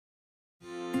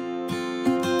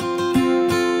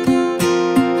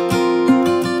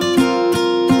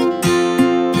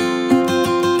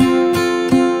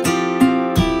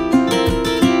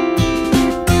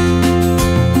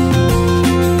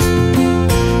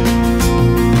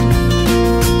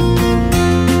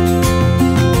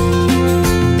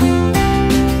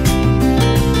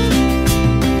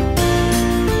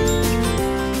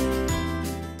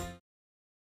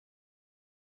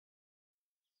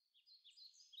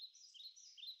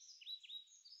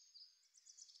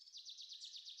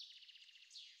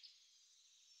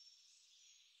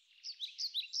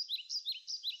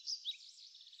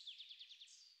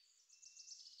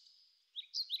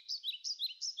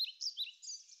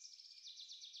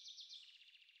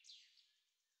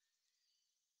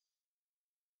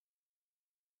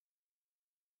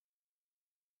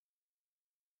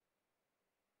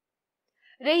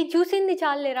రేయ్ చూసింది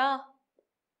చాలేరా.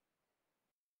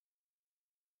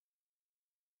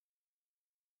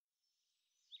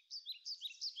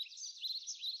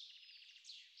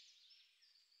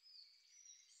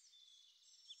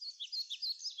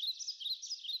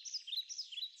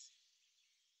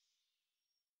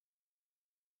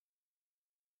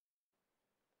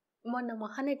 మొన్న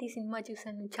మహానటి సినిమా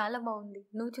చూసాను, చాలా బాగుంది.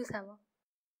 నువ్వు చూసావా?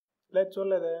 లేదు,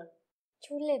 చూడలేదే.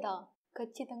 చూడలేదా?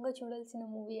 ఖచ్చితంగా చూడాల్సిన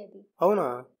మూవీ అది. అవునా?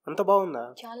 అంత బాగుందా?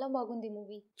 చాలా బాగుంది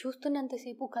మూవీ.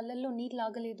 చూస్తున్నంతసేపు కళ్ళల్లో నీళ్ళు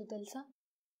ఆగలేదు తెలుసా.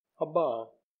 అబ్బా.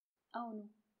 అవును.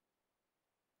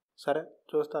 సరే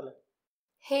చూస్తాలే.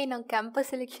 హే, నాకు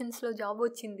క్యాంపస్ సెలెక్షన్స్లో జాబ్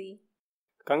వచ్చింది.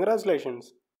 కంగ్రాచులేషన్స్.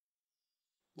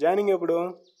 జాయినింగ్ ఎప్పుడు?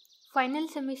 ఫైనల్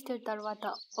సెమిస్టర్ తర్వాత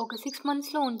ఒక 6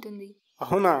 monthsలో ఉంటుంది.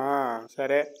 అవునా?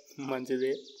 సరే,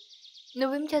 మంచిది.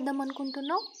 నువ్వేం చేద్దాం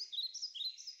అనుకుంటున్నావు?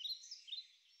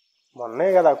 మొన్నే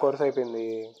కదా కోర్స్ అయిపోయింది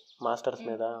మాస్టర్స్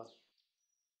మీద.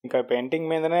 ఇంకా పెయింటింగ్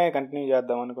మీదనే కంటిన్యూ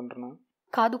చేద్దాం అనుకుంటున్నా.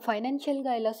 కాదు,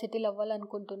 ఫైనాన్షియల్గా ఎలా సెటిల్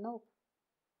అవ్వాలనుకుంటున్నావు?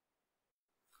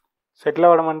 సెటిల్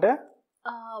అవ్వడం అంటే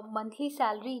మంత్లీ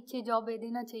శాలరీ ఇచ్చే జాబ్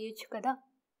ఏదైనా చేయొచ్చు కదా.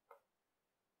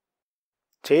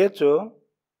 చేయొచ్చు,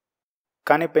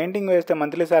 కానీ పెయింటింగ్ వేస్తే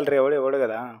మంత్లీ శాలరీ ఇవ్వడు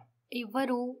కదా.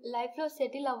 ఇవ్వరు. లైఫ్లో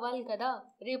సెటిల్ అవ్వాలి కదా.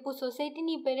 రేపు సొసైటీ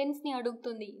నీ పేరెంట్స్ని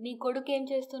అడుగుతుంది నీ కొడుకు ఏం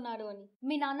చేస్తున్నాడు అని.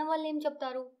 మీ నాన్న వాళ్ళు ఏం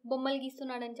చెప్తారు? బొమ్మలు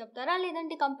గీస్తున్నాడని చెప్తారా,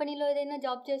 లేదంటే కంపెనీలో ఏదైనా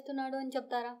జాబ్ చేస్తున్నాడు అని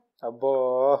చెప్తారా? అబ్బో,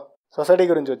 సొసైటీ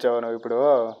గురించి వచ్చావు నువ్వు ఇప్పుడు.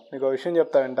 నీకు ఒక విషయం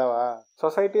చెప్తా, వింటావా?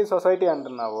 సొసైటీ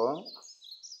అంటున్నావు.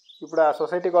 ఇప్పుడు ఆ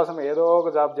సొసైటీ కోసం ఏదో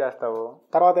ఒక జాబ్ చేస్తావు,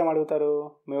 తర్వాత ఏం అడుగుతారు?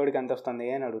 మీ వాడికి ఎంత వస్తుంది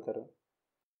అని అడుగుతారు.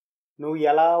 నువ్వు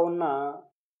ఎలా ఉన్నా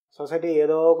సొసైటీ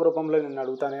ఏదో ఒక రూపంలో నిన్ను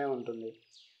అడుగుతానే ఉంటుంది.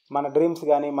 మన డ్రీమ్స్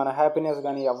కానీ మన హ్యాపీనెస్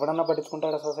కానీ ఎవడన్నా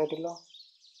పట్టించుకుంటాడా సొసైటీలో?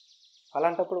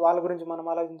 అలాంటప్పుడు వాళ్ళ గురించి మనం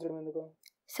ఆలోచించడం ఎందుకు?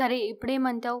 సరే,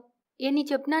 ఇప్పుడేమంటావు? ఏని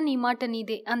చెప్పినా నీ మాట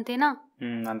నీదే, అంతేనా?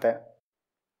 అంతే.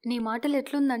 నీ మాటలు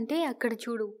ఎట్లుందంటే అక్కడ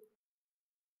చూడు,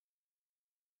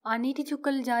 ఆ నీటి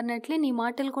చుక్కలు జారినట్లే నీ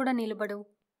మాటలు కూడా నిలబడవు.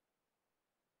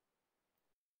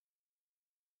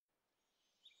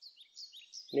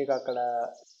 నీకు అక్కడ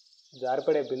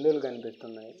జారిపడే బిందువులు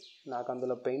కనిపిస్తున్నాయి, నాకు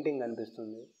అందులో పెయింటింగ్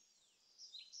కనిపిస్తుంది.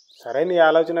 సరే, నీ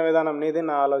ఆలోచన విధానం నీది,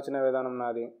 నా ఆలోచన విధానం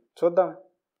నాది. చూద్దాం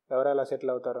ఎవరెలా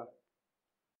సెటిల్ అవుతారో.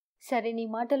 సరే, నీ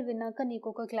మాటలు విన్నాక నీకు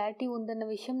ఒక క్లారిటీ ఉందన్న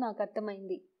విషయం నాకు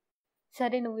అర్థమైంది.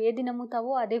 సరే, నువ్వు ఏది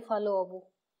నమ్ముతావో అదే ఫాలో అవ్వు.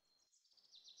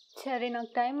 సరే,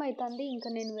 నాకు టైం అవుతుంది,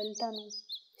 ఇంకా నేను వెళ్తాను.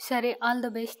 సరే, ఆల్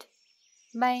ద బెస్ట్.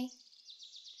 బాయ్.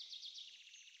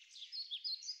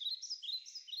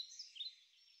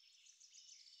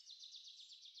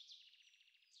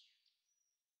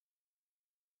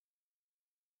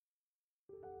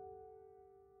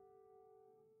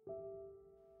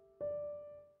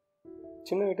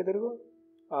 చిన్న ఇటు తిరుగు.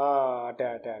 అటే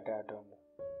అటే అటే అటే ఉంది.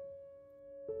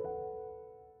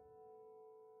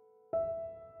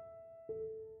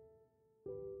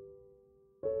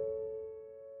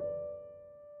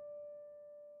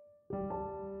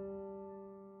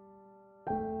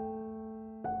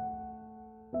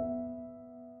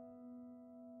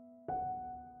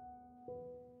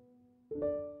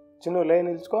 చిన్న లే,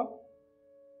 నిలుచుకో.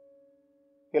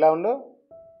 ఇలా ఉండు.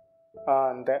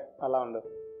 అంతే, అలా ఉండు.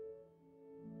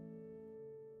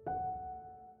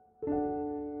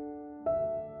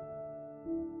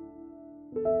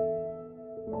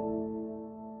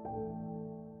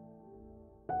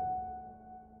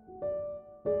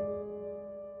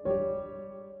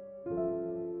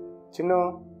 చిన్ను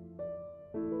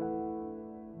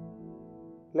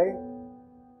లే.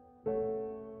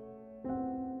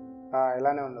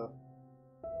 ఇలానే ఉండు.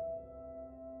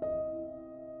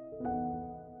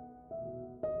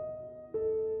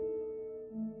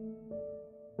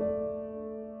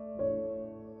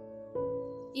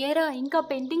 ఏరా, ఇంకా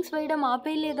పెయింటింగ్స్ వేయడం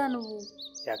ఆపేయలేదా నువ్వు?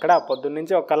 ఎక్కడ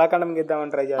పొద్దున్నుంచి ఒక కళాఖండం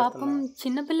గీద్దామని ట్రై చేస్తున్నా. పాపం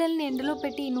చిన్నపిల్లల్ని ఎండలో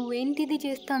పెట్టి నువ్వేంటిది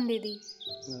చేస్తాండేది?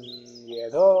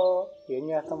 ఏదో ఏం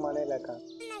చేస్తాం మానే లేక.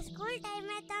 స్కూల్ టైం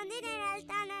అవుతుంది, నేను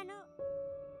వెళ్తాను.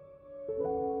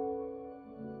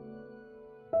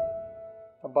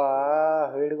 అబ్బా,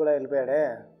 వీడు కూడా వెళ్ళిపోయాడే.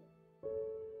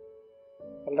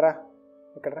 వెళ్ళరా,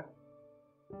 ఇక్కడరా.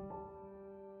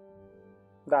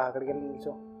 అక్కడికి వెళ్ళి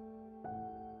నిల్చో.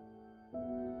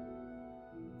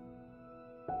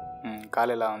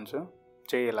 కాలు ఇలా ఉంచు,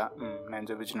 చెయ్యి ఇలా, నేను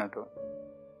చూపించినట్టు.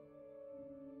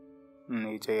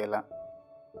 ఈ చెయ్యి ఇలా,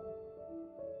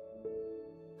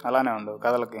 అలానే ఉండు,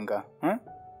 కదలకు ఇంకా.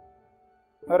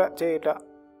 చెయ్యి ఇట్లా,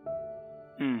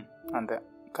 అంతే,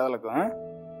 కదలకు.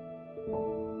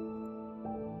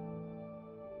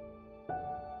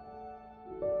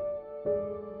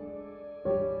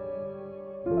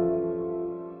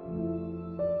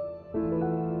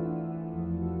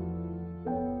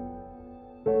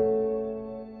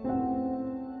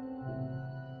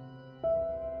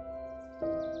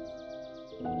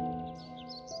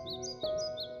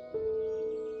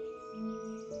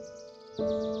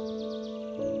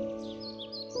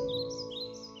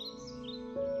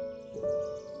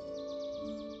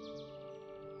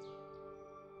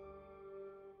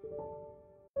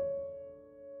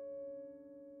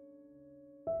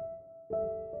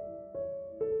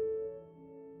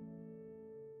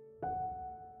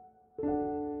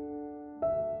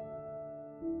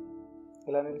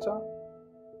 ఇలా నిల్చో.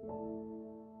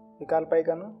 ఈ కాలు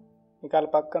పైకను, ఈ కాలు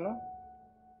పక్కను,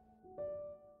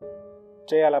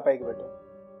 చెయ్యి అలా పైకి పెట్టు.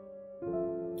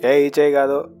 ఈ చెయ్యి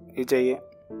కాదు, ఈ చెయ్యి.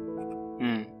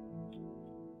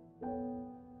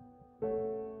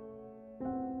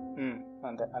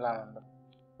 అంతే, అలా ఉండు.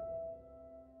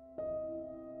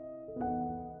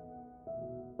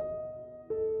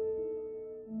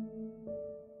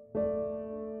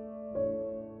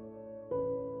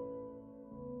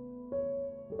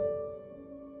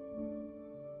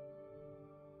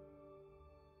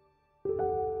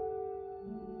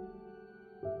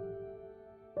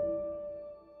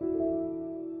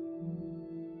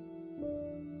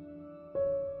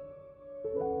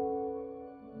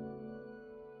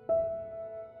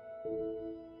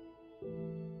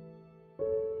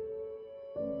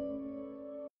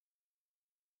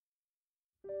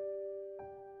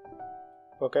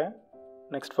 ఓకే,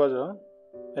 నెక్స్ట్ పోజు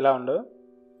ఇలా ఉండు.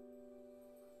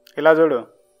 ఇలా చూడు,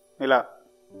 ఇలా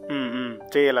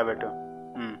చెయ్యి ఇలా పెట్టు.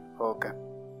 ఓకే.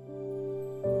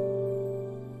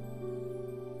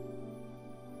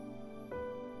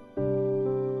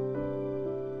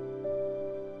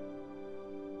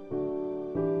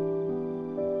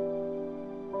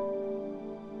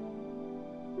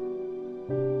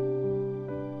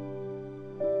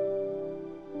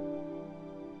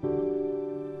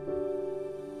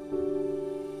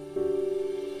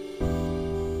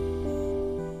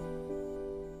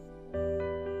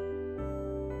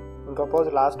 ఇంకో పోజు,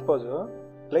 లాస్ట్ పోజు.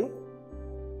 లై,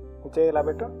 ఈ చెయ్యి ఇలా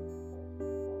పెట్టు,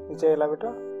 ఈ చెయ్యి ఇలా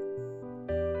పెట్టు,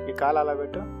 ఈ కాలు అలా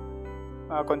పెట్టు,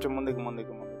 కొంచెం ముందుకు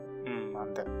ముందుకు ముందుకు.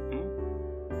 అంతే.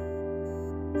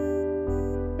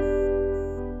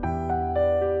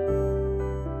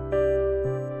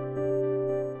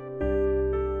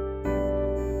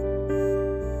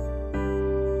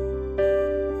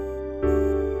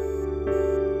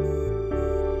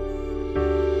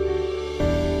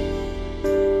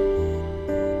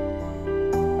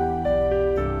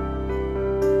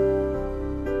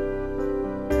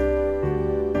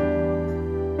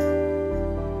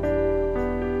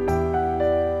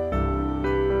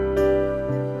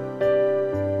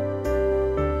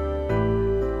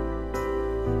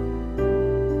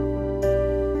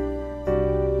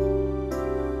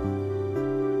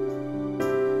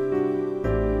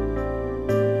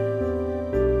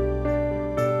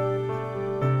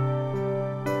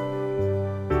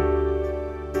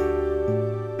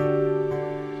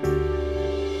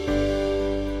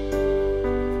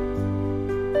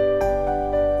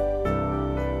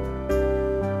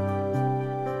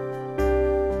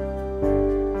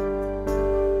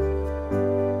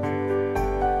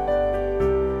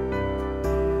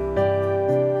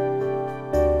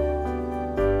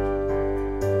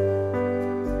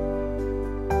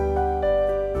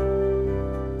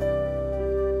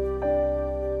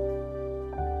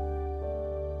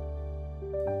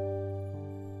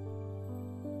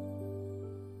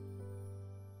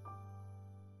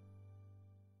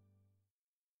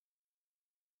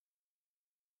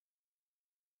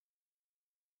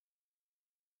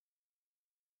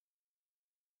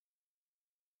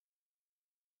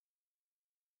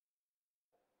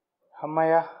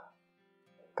 అమ్మాయ్యా,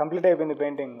 కంప్లీట్ అయిపోయింది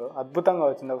పెయింటింగ్. అద్భుతంగా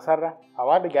వచ్చింది. ఒకసారి రా,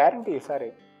 అవార్డు గ్యారంటీ ఈసారి.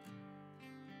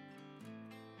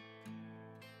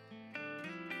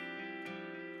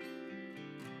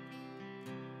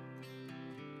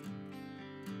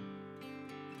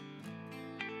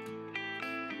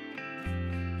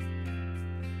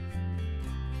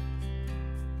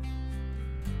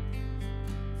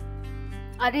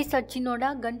 అరే సచ్చినోడా,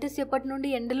 గంట సేపటి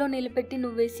నుండి ఎండలో నిలబెట్టి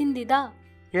నువ్వు వేసిందిదా?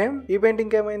 ఏం ఈ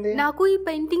పెయింటింగ్ ఏమైంది? నాకు ఈ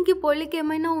పెయింటింగ్ కి పోలిక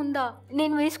ఏమైనా ఉందా?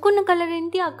 నేను వేసుకున్న కలర్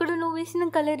ఏంటి, అక్కడ నువ్వు వేసిన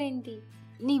కలర్ ఏంటి?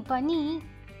 నీ పని.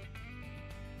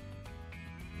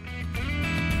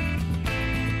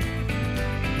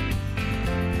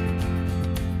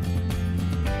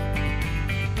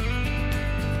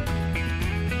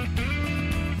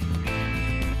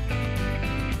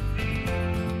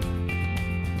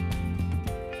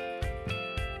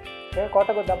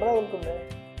 కోటకు దెబ్బ తగులుతుంది.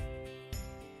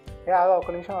 ఆగా,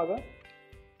 ఒక నిమిషం ఆగు.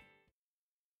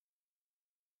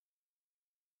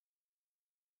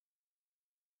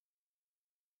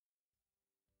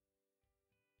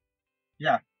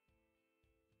 Yeah.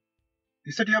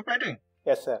 Is it your painting?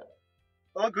 Yes, sir.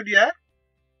 Oh, good, yeah.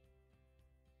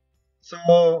 So,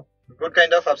 good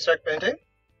kind of abstract painting.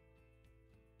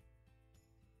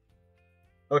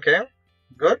 Okay,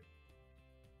 good.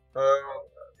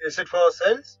 Is it for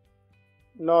sales?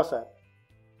 No, sir.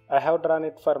 I have drawn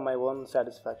it for my own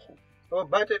satisfaction. Oh,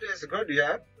 but it is good,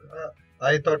 yeah.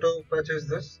 I thought to purchase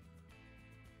this.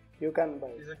 You can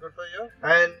buy. Is it good for you?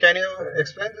 And can you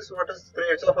explain this? What is 3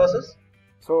 extra process?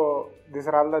 So these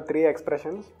are all the 3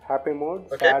 expressions: happy mode,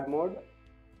 Okay. sad mode,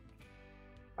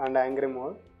 and angry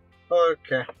mode.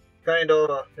 Okay. Kind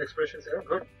of expressions here.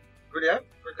 Good. Good, yeah.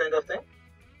 Good kind of thing.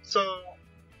 So,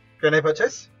 can I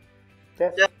purchase?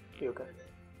 Yes. Yeah. You can.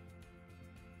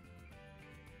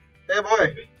 Hey boy,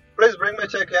 please bring my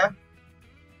check, yeah?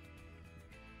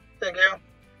 Thank you.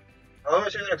 How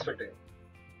much are you expecting?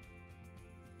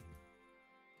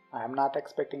 I am not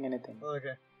expecting anything.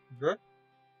 Okay. Good.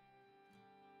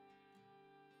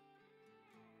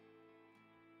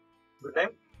 Good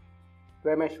name?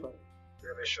 Rameshwar.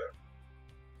 Rajesh.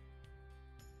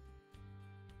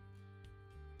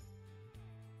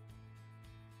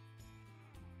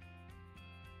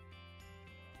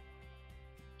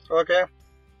 Okay.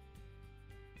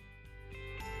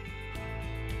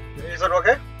 Is that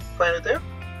okay? Fine with you?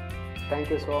 Thank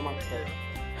you so much, sir.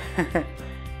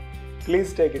 Please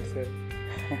take it, sir.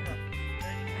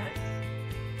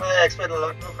 I expect a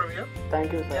lot more from you.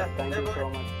 Thank you, sir. Yeah, Thank you yeah, so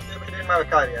much. You'll be in my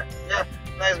car, yeah? Yeah.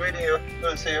 Nice meeting you.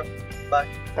 We'll see you. Bye.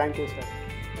 Thank you, sir.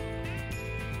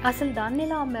 అసలు దాన్ని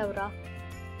ఎలా అమ్మావురా?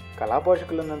 కళా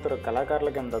పోషకులు ఉన్నంత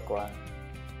కళాకారులకి ఎంత తక్కువ.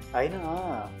 అయినా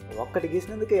ఒక్కటి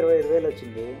గీసినందుకు 25,000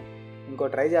 వచ్చింది. ఇంకో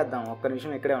ట్రై చేద్దాం. ఒక్క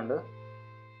నిమిషం ఇక్కడే ఉండు.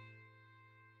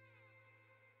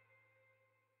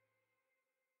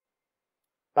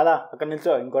 పదా అక్కడ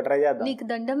నిల్చో, ఇంకో ట్రై చేద్దాం. నీకు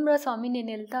దండం రా స్వామి,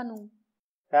 నేను వెళ్తాను.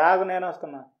 ఆగు, నేను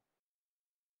వస్తున్నా.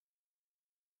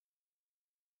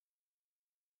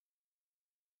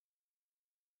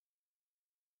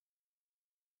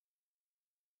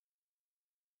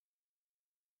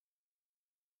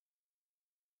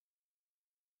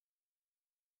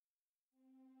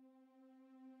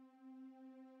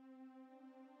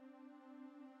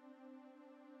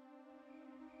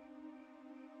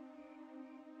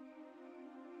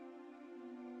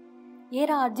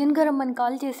 ఏరా అర్జున్ గారు రమ్మని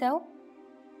కాల్ చేశావు?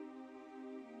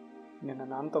 నిన్న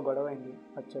నాన్నతో గొడవ అయింది,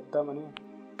 అది చెప్దామని.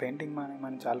 పెయింటింగ్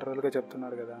మానేమని చాలా రోజులుగా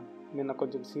చెప్తున్నాడు కదా, నిన్న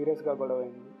కొంచెం సీరియస్గా గొడవ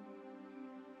అయింది.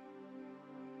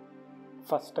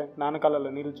 ఫస్ట్ టైం నాన్న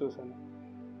కళ్ళలో నీళ్ళు చూశాను.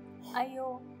 అయ్యో,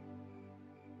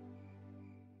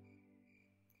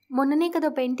 మొన్ననే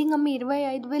కదా పెయింటింగ్ అమ్మి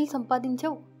 25,000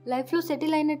 సంపాదించావు. లైఫ్లో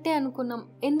సెటిల్ అయినట్టే అనుకున్నాం.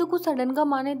 ఎందుకు సడన్గా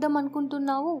మానేద్దాం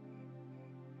అనుకుంటున్నావు?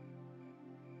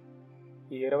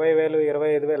 ఈ 20,000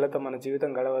 25,000తో మన జీవితం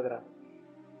గడవదురా.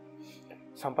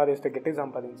 సంపాదిస్తే గట్టి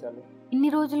సంపాదించాలి. ఇన్ని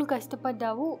రోజులు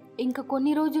కష్టపడ్డావు, ఇంకా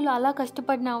కొన్ని రోజులు అలా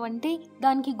కష్టపడినావంటే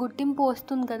దానికి గుర్తింపు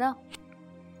వస్తుంది కదా.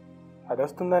 అది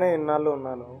వస్తుందనే ఇన్నాళ్ళు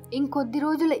ఉన్నాను. ఇంకొద్ది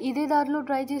రోజులు ఇదే దారిలో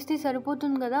ట్రై చేస్తే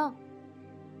సరిపోతుంది కదా.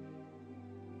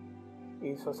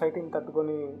 ఈ సొసైటీని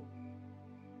తట్టుకొని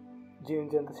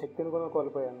జీవించేంత శక్తిని కూడా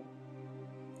కోల్పోయాను.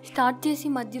 స్టార్ట్ చేసి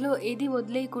మధ్యలో ఏది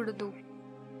వదిలేయకూడదు.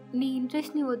 నీ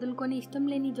ఇంట్రెస్ట్ని వదులుకొని ఇష్టం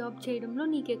లేని జాబ్ చేయడంలో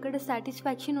నీకెక్కడ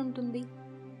సాటిస్ఫాక్షన్ ఉంటుంది?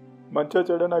 మంచో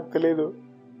చెడో నాకు తెలియదు,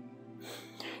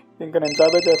 ఇంకా నేను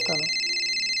జాబే చేస్తాను.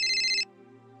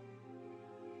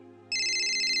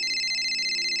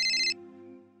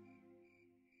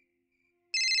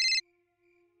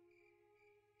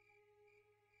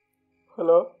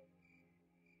 Hello,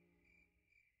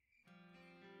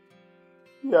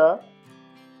 yeah,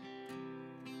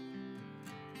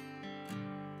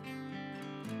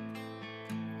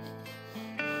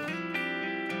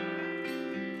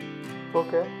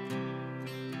 okay.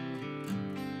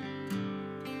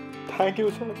 Thank you,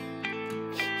 sir.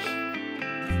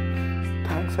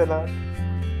 Thanks a lot.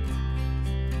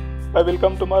 I will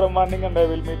come tomorrow morning and I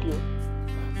will meet you.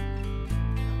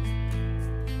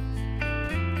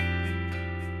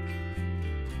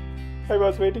 I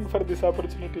was waiting for this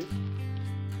opportunity.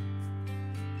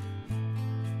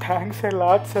 Thanks a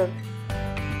lot, sir.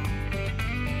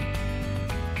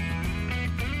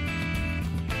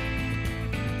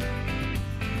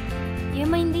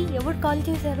 ఏమైంది? ఎవరు కాల్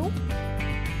చేశారు?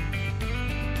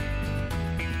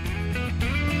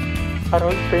 ఆ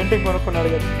రోజు పెయింటింగ్ కొనుక్కున్నాడు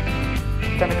కదా,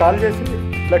 తను call చేసి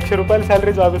 ₹1,00,000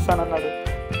 salary job ఇస్తానన్నాడు.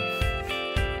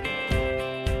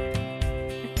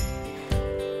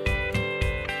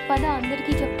 పద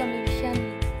అందరికీ చెప్తాం ఈ విషయాన్ని.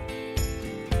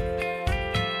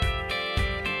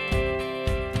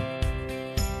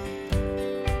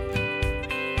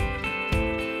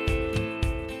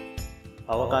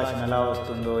 అవకాశం ఎలా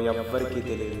వస్తుందో ఎవ్వరికీ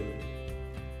తెలియదు.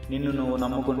 నిన్ను నువ్వు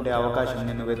నమ్ముకుంటే అవకాశం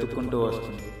నిన్ను వెతుక్కుంటూ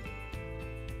వస్తుంది.